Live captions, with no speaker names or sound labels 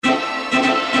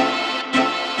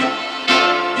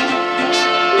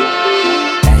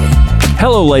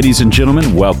Hello, ladies and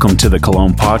gentlemen. Welcome to the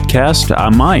Cologne Podcast.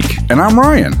 I'm Mike. And I'm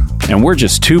Ryan. And we're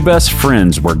just two best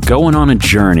friends. We're going on a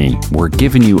journey. We're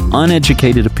giving you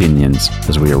uneducated opinions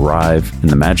as we arrive in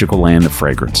the magical land of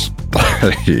fragrance.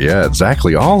 Yeah,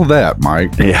 exactly. All of that,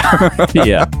 Mike.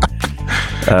 Yeah.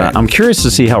 I'm curious to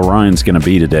see how Ryan's going to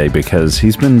be today because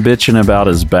he's been bitching about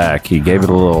his back. He gave it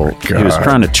a little, he was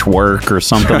trying to twerk or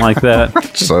something like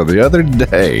that. So the other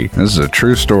day, this is a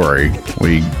true story.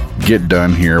 We get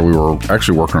done here. We were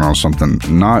actually working on something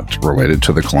not related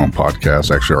to the Cologne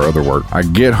Podcast, actually our other work. I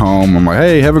get home. I'm like,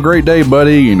 hey, have a great day,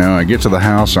 buddy. You know, I get to the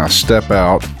house and I step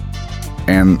out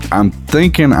and I'm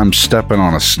thinking I'm stepping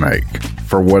on a snake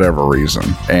for whatever reason.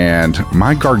 And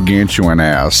my gargantuan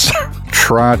ass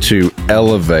try to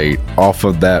elevate off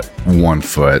of that 1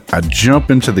 foot. I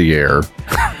jump into the air.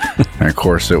 And of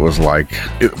course, it was like,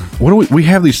 we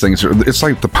have these things. It's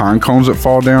like the pine cones that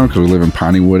fall down because we live in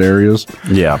piney wood areas.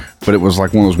 Yeah. But it was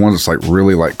like one of those ones that's like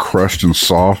really like crushed and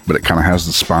soft, but it kind of has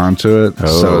the spine to it. Oh.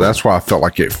 So that's why I felt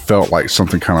like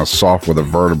something kind of soft with a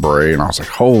vertebrae. And I was like,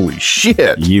 holy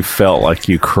shit. You felt like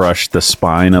you crushed the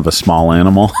spine of a small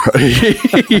animal?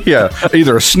 Yeah.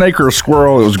 Either a snake or a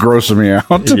squirrel. It was grossing me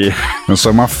out. Yeah. And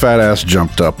so my fat ass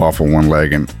jumped up off of one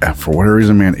leg. And for whatever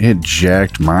reason, man, it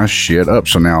jacked my shit up.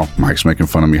 So now Mike's making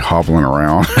fun of me hobbling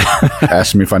around,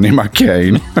 asking me if I need my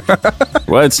cane.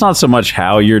 Well, it's not so much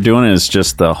how you're doing it, it's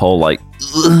just the whole like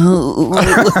the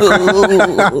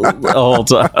whole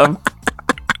time.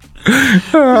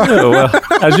 Well,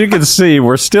 as you can see,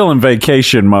 we're still in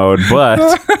vacation mode,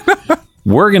 but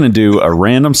we're going to do a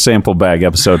random sample bag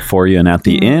episode for you. And at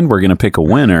the end, we're going to pick a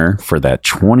winner for that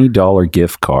 $20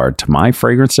 gift card to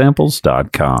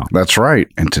myfragrancesamples.com. That's right.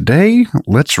 And today,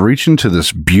 let's reach into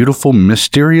this beautiful,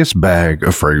 mysterious bag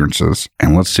of fragrances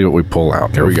and let's see what we pull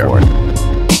out. Here we go.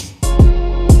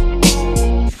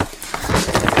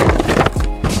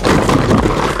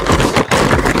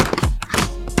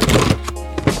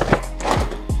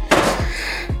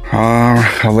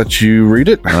 I'll let you read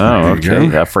it. Oh,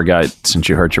 okay. I forgot since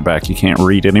you hurt your back, you can't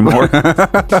read anymore.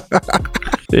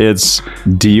 It's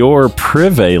Dior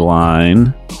Privé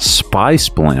line Spice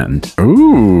Blend.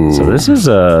 Ooh. So this is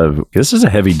a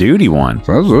heavy duty one.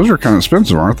 So those are kind of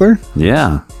expensive, aren't they?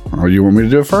 Yeah. Oh, you want me to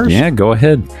do it first? Yeah, go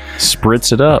ahead.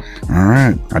 Spritz it up. All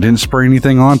right. I didn't spray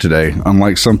anything on today,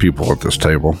 unlike some people at this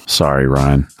table. Sorry,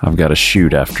 Ryan. I've got to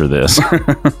shoot after this.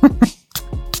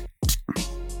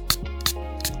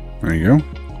 There you go.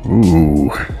 Ooh.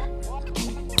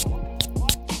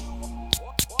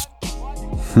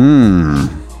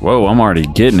 Whoa, I'm already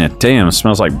getting it. Damn, it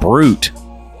smells like Brut.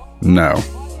 No.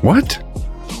 What?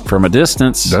 From a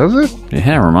distance. Does it?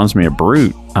 Yeah, it reminds me of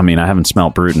Brut. I mean, I haven't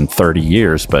smelled Brut in 30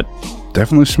 years, but...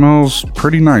 Definitely smells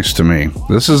pretty nice to me.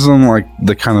 This is in like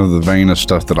the kind of the vein of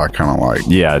stuff that I kind of like.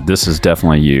 Yeah, this is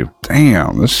definitely you.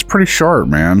 Damn, this is pretty sharp,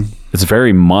 man. It's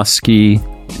very musky.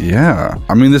 Yeah.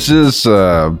 I mean, this is...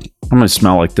 I'm going to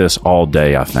smell like this all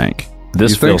day, I think.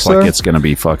 This feels like it's going to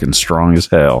be fucking strong as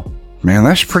hell. Man,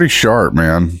 that's pretty sharp,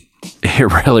 man.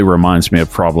 It really reminds me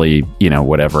of probably,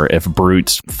 whatever. If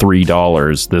Brut's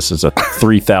 $3, this is a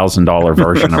 $3,000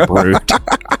 version of Brut.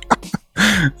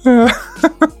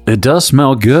 It does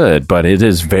smell good, but it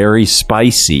is very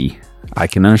spicy. I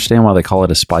can understand why they call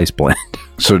it a spice blend.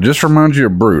 So it just reminds you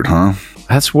of Brut, huh?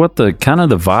 That's what the kind of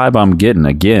the vibe I'm getting.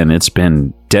 Again, it's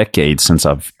been decades since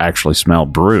I've actually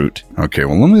smelled Brut. Okay,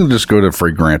 well, let me just go to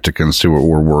Fragrantica and see what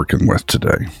we're working with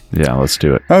today. Yeah, let's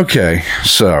do it. Okay,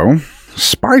 so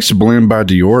Spice Blend by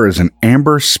Dior is an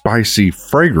amber spicy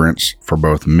fragrance for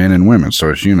both men and women, so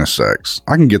it's unisex.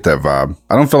 I can get that vibe.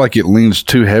 I don't feel like it leans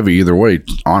too heavy either way,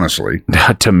 honestly.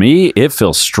 To me, it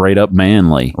feels straight up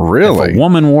manly. Really? If a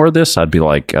woman wore this, I'd be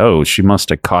like, oh, she must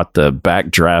have caught the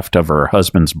backdraft of her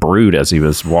husband's Brut as he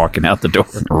was walking out the door.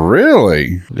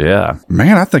 Really? Yeah.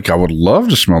 Man, I think I would love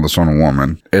to smell this on a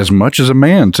woman, as much as a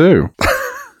man, too.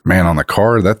 Man, on the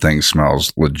car, that thing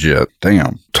smells legit.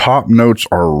 Damn. Top notes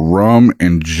are rum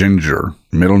and ginger.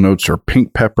 Middle notes are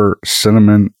pink pepper,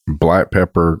 cinnamon, black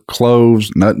pepper, cloves,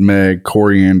 nutmeg,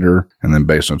 coriander, and then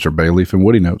base notes are bay leaf and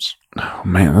woody notes. Oh,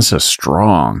 man, this is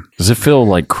strong. Does it feel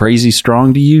like crazy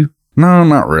strong to you? No,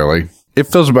 not really. It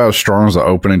feels about as strong as the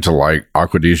opening to like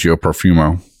Acqua di Gio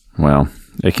Profumo. Well,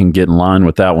 it can get in line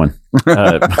with that one.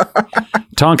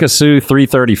 Tonkasu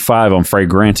 335 on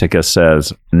Fragrantica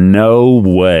says, no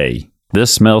way.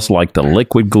 This smells like the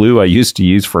liquid glue I used to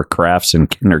use for crafts in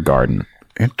kindergarten.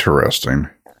 Interesting.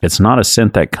 It's not a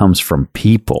scent that comes from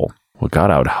people. Well, God,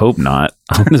 I would hope not.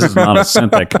 This is not a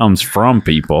scent that comes from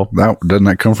people. Doesn't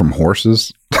that come from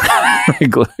horses?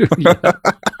 Glue, yeah.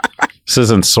 This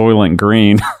isn't Soylent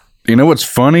Green. You know what's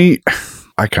funny?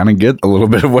 I kind of get a little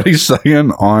bit of what he's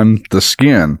saying on the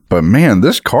skin. But man,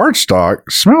 this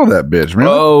cardstock, smell that bitch, man.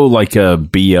 Oh, like a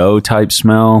BO type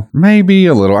smell? Maybe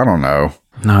a little. I don't know.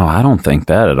 No, I don't think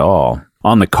that at all.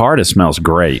 On the card, it smells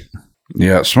great.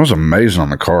 Yeah, it smells amazing on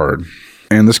the card.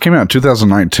 And this came out in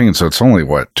 2019, so it's only,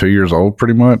 2 years old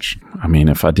pretty much? I mean,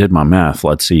 if I did my math,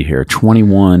 let's see here.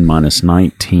 21 minus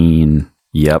 19.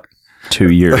 Yep.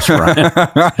 2 years, Ryan.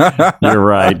 You're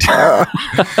right.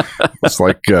 It's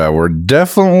like we're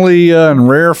definitely in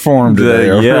rare form today.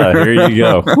 Yeah, here you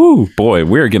go. Whew, boy,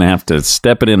 we're going to have to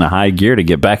step it into high gear to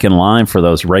get back in line for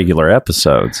those regular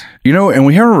episodes. You know, and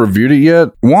we haven't reviewed it yet.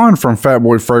 Juan from Fat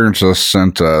Boy Fragrances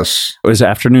sent us. Was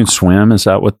Afternoon Swim? Is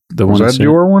that what the one? Was that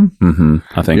Dior one? Mm-hmm.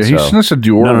 I think so. Yeah, he sent us a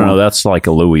Dior one. No, that's like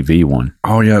a Louis V one.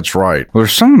 Oh, yeah, that's right. Well,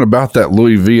 there's something about that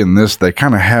Louis V in this. They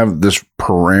kind of have this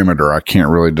parameter I can't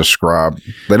really describe.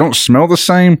 They don't smell the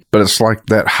same, but it's like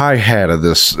that hi-hat of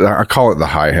this. I call it the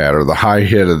hi-hat or the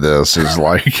hi-hit of this is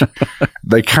like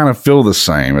they kind of feel the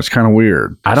same. It's kind of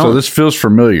weird. So this feels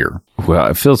familiar. Well,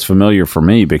 it feels familiar for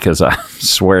me because I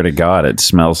swear to God, it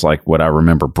smells like what I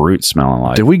remember Brut smelling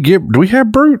like. Do we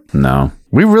have Brut? No.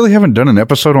 We really haven't done an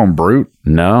episode on Brut?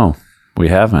 No, we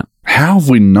haven't. How have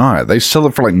we not? They sell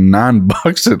it for like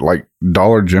 $9 at like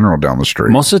Dollar General down the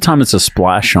street. Most of the time it's a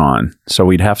splash on, so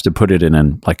we'd have to put it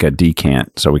in like a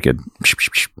decant so we could...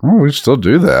 Oh, we still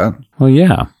do that. Well,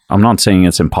 yeah. I'm not saying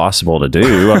it's impossible to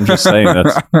do. I'm just saying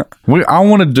that... I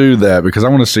want to do that because I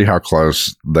want to see how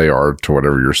close they are to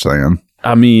whatever you're saying.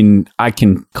 I mean, I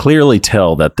can clearly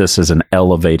tell that this is an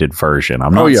elevated version.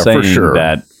 I'm not saying for sure.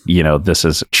 that, this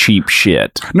is cheap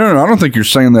shit. No, I don't think you're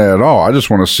saying that at all. I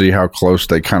just want to see how close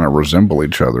they kind of resemble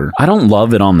each other. I don't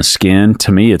love it on the skin.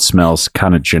 To me, it smells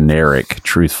kind of generic,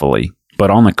 truthfully. But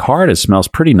on the card, it smells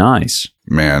pretty nice.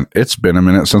 Man, it's been a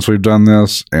minute since we've done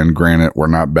this. And granted, we're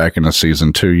not back into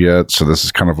season 2 yet. So this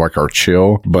is kind of like our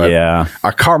chill. But yeah.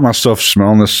 I caught myself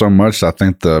smelling this so much that I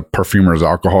think the perfumer's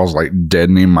alcohol is like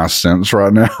deadening my sense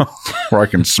right now where I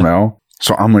can smell.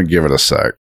 So I'm going to give it a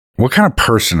sec. What kind of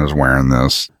person is wearing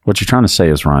this? What you're trying to say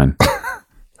is, Ryan,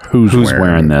 who's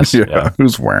wearing this? Yeah,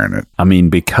 who's wearing it? I mean,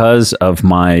 because of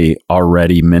my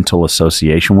already mental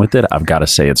association with it, I've got to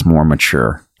say it's more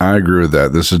mature. I agree with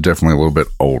that. This is definitely a little bit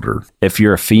older. If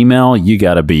you're a female, you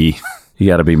got to be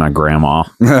my grandma.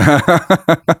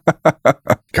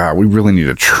 God, we really need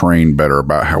to train better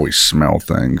about how we smell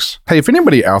things. Hey, if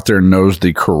anybody out there knows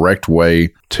the correct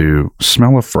way to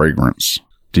smell a fragrance,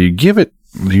 do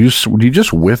you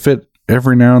just whiff it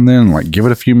every now and then, like give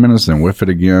it a few minutes, then whiff it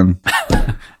again?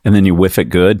 And then you whiff it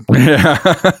good? Yeah.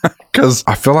 Because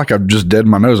I feel like I've just dead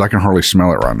my nose. I can hardly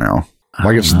smell it right now.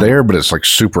 Like it's there, but it's like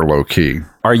super low key.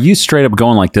 Are you straight up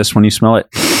going like this when you smell it?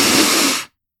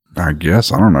 I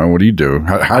guess. I don't know. What do you do?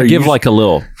 How I give like a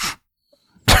little,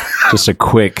 just a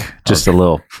quick, just a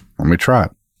little. Let me try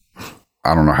it.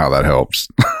 I don't know how that helps.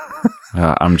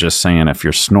 I'm just saying, if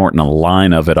you're snorting a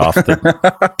line of it off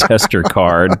the tester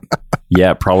card,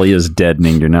 yeah, it probably is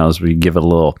deadening your nose, but you give it a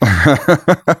little.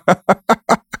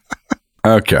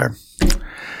 Okay.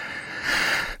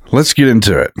 Let's get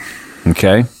into it.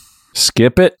 Okay.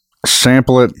 Skip it,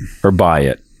 sample it, or buy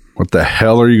it. What the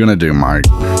hell are you going to do, Mike?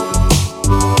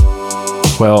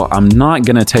 Well, I'm not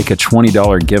going to take a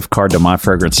 $20 gift card to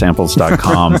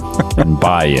myfragrancesamples.com and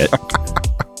buy it.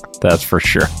 That's for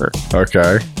sure.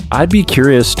 Okay. I'd be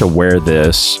curious to wear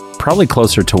this probably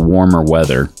closer to warmer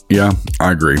weather. Yeah,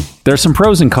 I agree. There's some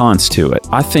pros and cons to it.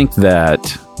 I think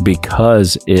that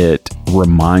because it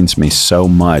reminds me so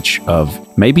much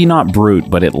of maybe not Brut,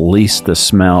 but at least the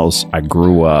smells I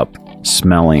grew up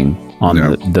smelling on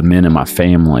the men in my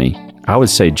family. I would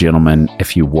say, gentlemen,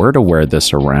 if you were to wear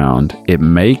this around, it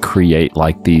may create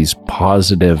like these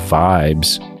positive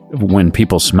vibes when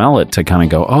people smell it to kind of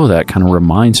go, oh, that kind of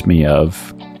reminds me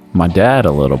of my dad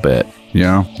a little bit.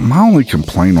 Yeah. My only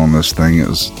complaint on this thing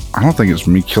is I don't think it's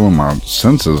me killing my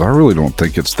senses. I really don't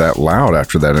think it's that loud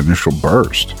after that initial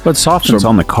burst. But softens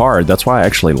on the card. That's why I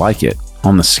actually like it.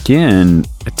 On the skin,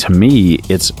 to me,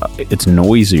 it's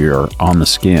noisier on the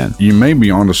skin. You may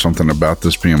be onto something about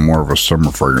this being more of a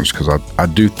summer fragrance because I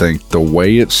do think the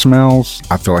way it smells,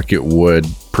 I feel like it would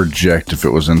project if it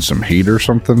was in some heat or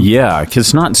something. Yeah, because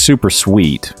it's not super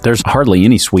sweet. There's hardly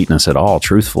any sweetness at all,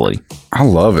 truthfully. I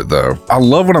love it, though. I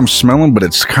love what I'm smelling, but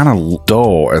it's kind of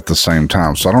dull at the same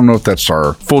time. So I don't know if that's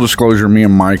our full disclosure. Me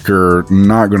and Mike are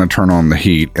not going to turn on the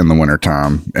heat in the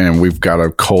wintertime. And we've got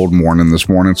a cold morning this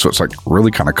morning, so it's like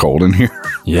really kind of cold in here.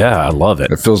 Yeah, I love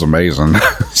it. It feels amazing.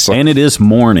 And it is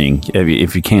morning.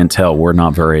 If you can't tell, we're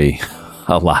not very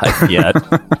alive yet.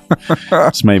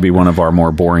 This may be one of our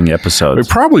more boring We episodes.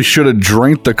 probably should have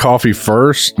drank the coffee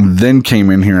first, then came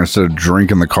in here instead of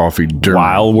drinking the coffee during.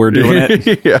 While we're doing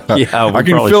it? Yeah. Yeah, we I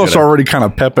can probably feel us should've. already kind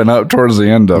of pepping up towards the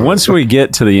end of Once we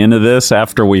get to the end of this,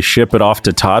 after we ship it off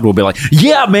to Todd, we'll be like,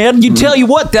 yeah, man, you tell you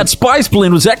what, that spice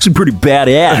blend was actually pretty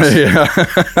badass.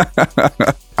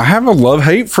 it. I have a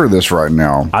love-hate for this right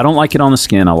now. I don't like it on the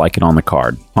skin. I like it on the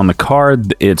card. On the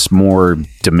card, it's more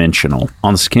dimensional.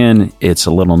 On the skin, it's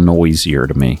a little noisier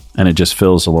to me, and it just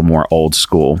feels a little more old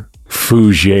school.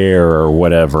 Fougere or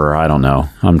whatever. I don't know.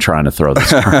 I'm trying to throw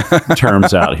these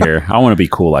terms out here. I want to be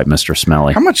cool like Mr.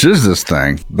 Smelly. How much is this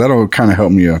thing? That'll kind of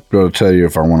help me be able to tell you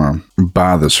if I want to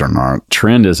buy this or not.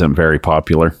 Trend isn't very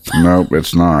popular. Nope,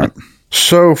 it's not.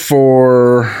 So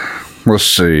for, let's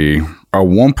see, a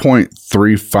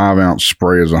 1.35 ounce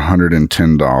spray is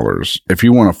 $110. If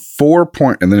you want a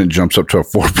and then it jumps up to a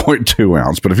 4.2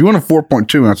 ounce. But if you want a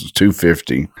 4.2 ounce, it's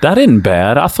 $250. That isn't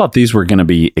bad. I thought these were going to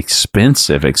be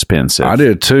expensive. I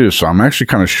did too. So I'm actually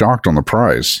kind of shocked on the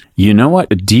price. You know what?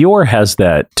 Dior has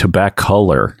that tobacco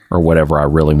color or whatever I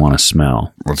really want to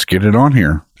smell. Let's get it on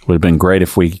here. Would have been great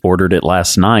if we ordered it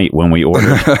last night when we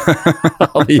ordered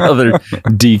all the other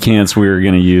decants we were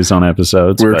going to use on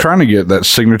episodes. We were trying to get that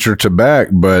signature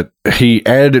tobacco, but he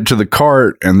added it to the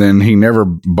cart and then he never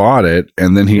bought it.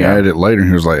 And then he added it later and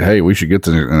he was like, hey, we should get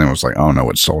this. And then it was like, oh no,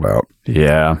 it's sold out.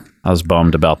 Yeah. I was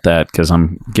bummed about that because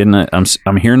I'm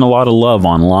hearing a lot of love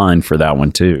online for that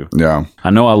one too. Yeah.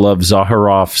 I know I love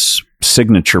Zaharoff's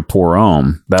signature Pour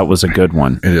Homme. That was a good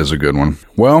one. It is a good one.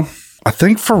 Well, I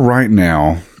think for right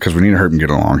now, because we need to hurry and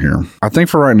get along here, I think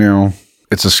for right now,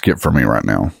 it's a skip for me right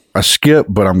now. A skip,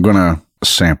 but I'm going to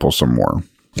sample some more.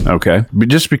 Okay. But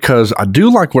just because I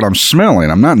do like what I'm smelling.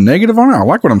 I'm not negative on it. I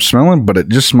like what I'm smelling, but it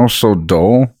just smells so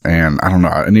dull. And I don't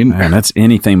know. Man, that's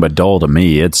anything but dull to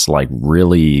me. It's like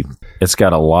really, it's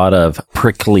got a lot of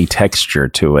prickly texture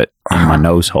to it in my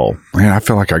nose hole. Man, I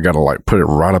feel like I got to like put it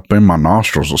right up in my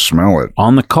nostrils to smell it.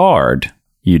 On the card,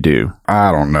 you do.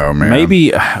 I don't know, man.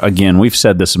 Maybe, again, we've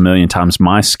said this a million times.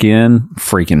 My skin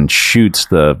freaking shoots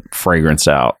the fragrance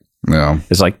out. Yeah.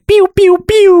 It's like, pew, pew,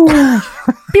 pew,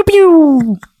 pew,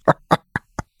 pew.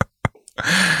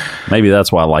 Maybe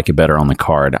that's why I like it better on the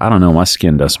card. I don't know. My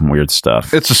skin does some weird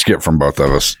stuff. It's a skip from both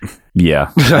of us.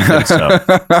 Yeah, I think so.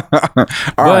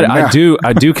 But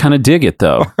I do kind of dig it,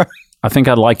 though. I think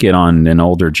I'd like it on an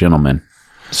older gentleman.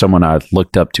 Someone I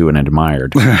looked up to and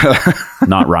admired.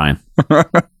 Not Ryan.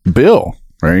 Bill.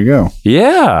 There you go.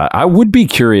 Yeah, I would be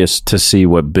curious to see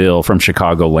what Bill from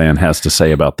Chicagoland has to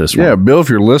say about this one. Yeah, Bill, if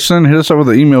you're listening, hit us up with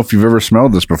an email if you've ever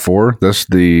smelled this before. That's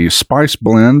the Spice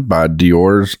Blend by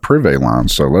Dior's Privé line,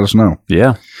 so let us know.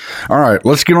 Yeah. All right,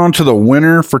 let's get on to the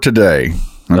winner for today.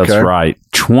 Okay? That's right.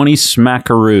 20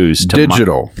 smackaroos.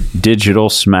 Digital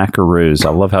smackaroos. I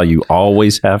love how you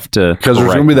always have to. Because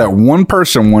there's going to be that one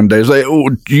person one day who's like, oh,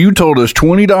 you told us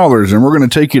 $20 and we're going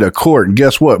to take you to court. And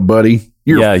guess what, buddy?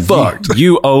 You're fucked.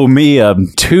 You owe me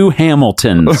 2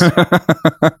 Hamiltons.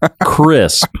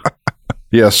 Crisp.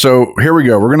 Yeah, so here we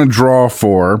go. We're going to draw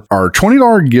for our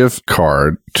 $20 gift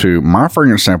card to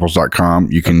myfragrancesamples.com.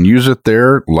 You can use it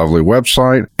there. Lovely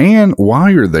website. And while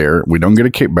you're there, we don't get a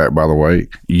kickback, by the way.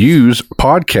 Use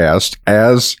podcast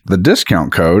as the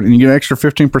discount code and you get an extra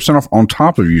 15% off on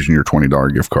top of using your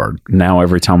 $20 gift card. Now,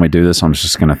 every time we do this, I'm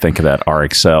just going to think of that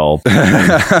RXL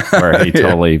where he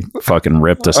totally fucking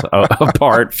ripped us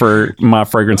apart for My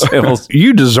Fragrance Samples.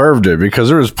 You deserved it because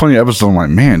there was plenty of episodes I'm like,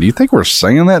 man, do you think we're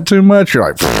saying that too much? You're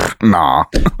like, nah.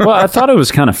 Well, I thought it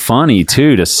was kind of funny,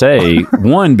 too, to say,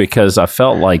 one, because I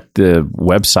felt like the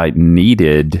website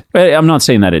needed, I'm not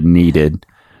saying that it needed,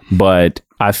 but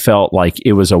I felt like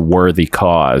it was a worthy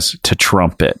cause to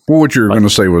trump it. Well, what you were going to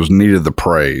say was needed the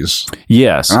praise.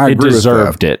 Yes, it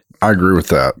deserved it. I agree with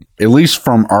that. At least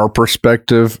from our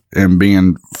perspective and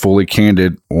being fully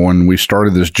candid, when we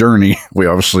started this journey, we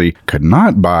obviously could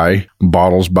not buy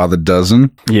bottles by the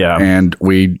dozen. Yeah. And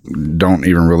we don't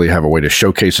even really have a way to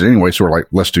showcase it anyway. So we're like,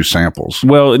 let's do samples.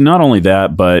 Well, not only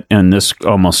that, but, and this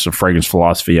almost a fragrance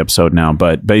philosophy episode now,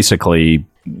 but basically,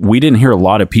 we didn't hear a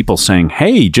lot of people saying,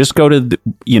 hey, just go to,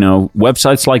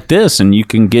 websites like this and you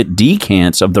can get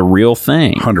decants of the real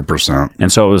thing. 100%.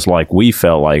 And so it was like, we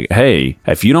felt like, hey,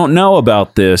 if you don't know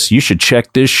about this, you should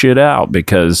check this shit out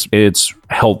because it's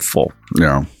helpful.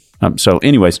 Yeah. So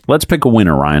anyways, let's pick a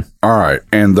winner, Ryan. All right.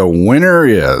 And the winner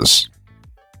is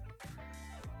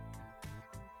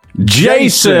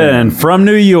Jason from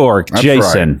New York. That's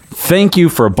Jason, right. Thank you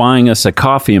for buying us a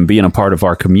coffee and being a part of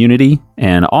our community.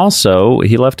 And also,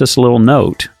 he left us a little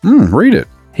note. Read it.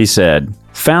 He said,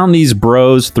 found these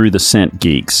bros through the Scent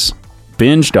Geeks.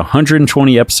 binged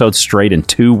 120 episodes straight in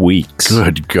 2 weeks.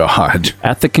 Good God.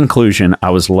 At the conclusion,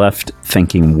 I was left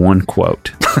thinking one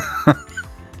quote.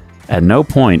 At no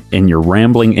point in your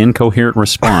rambling, incoherent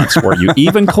response were you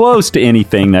even close to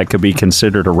anything that could be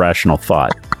considered a rational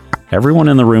thought. Everyone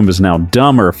in the room is now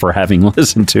dumber for having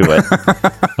listened to it.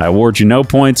 I award you no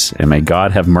points, and may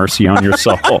God have mercy on your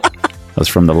soul. That was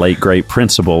from the late, great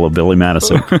principal of Billy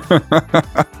Madison.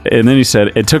 And then he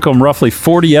said, it took him roughly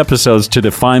 40 episodes to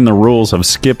define the rules of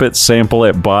skip it, sample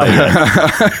it, buy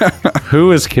it.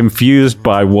 Who is confused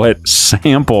by what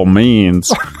sample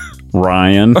means?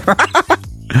 Ryan.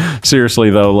 Seriously,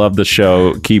 though, love the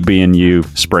show. Keep being you.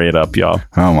 Spray it up, y'all.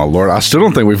 Oh, my Lord. I still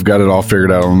don't think we've got it all figured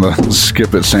out on the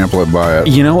skip it, sample it, buy it.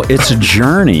 You know, it's a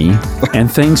journey, and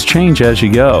things change as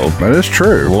you go. That is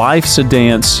true. Life's a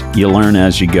dance. You learn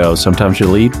as you go. Sometimes you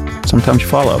lead, sometimes you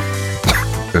follow.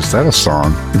 Is that a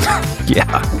song?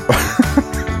 Yeah.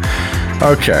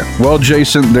 Okay. Well,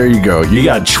 Jason, there you go. You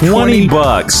got 20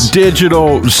 bucks.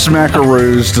 Digital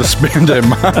smackaroos to spend at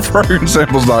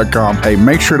myfragrancesamples.com. Hey,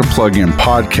 make sure to plug in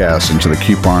podcast into the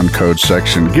coupon code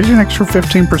section. Gives you an extra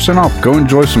 15% off. Go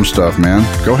enjoy some stuff, man.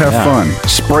 Go have fun.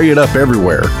 Spray it up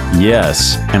everywhere.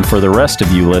 Yes. And for the rest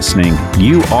of you listening,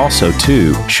 you also,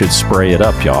 too, should spray it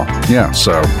up, y'all. Yeah,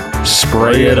 so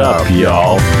spray it up,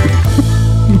 y'all.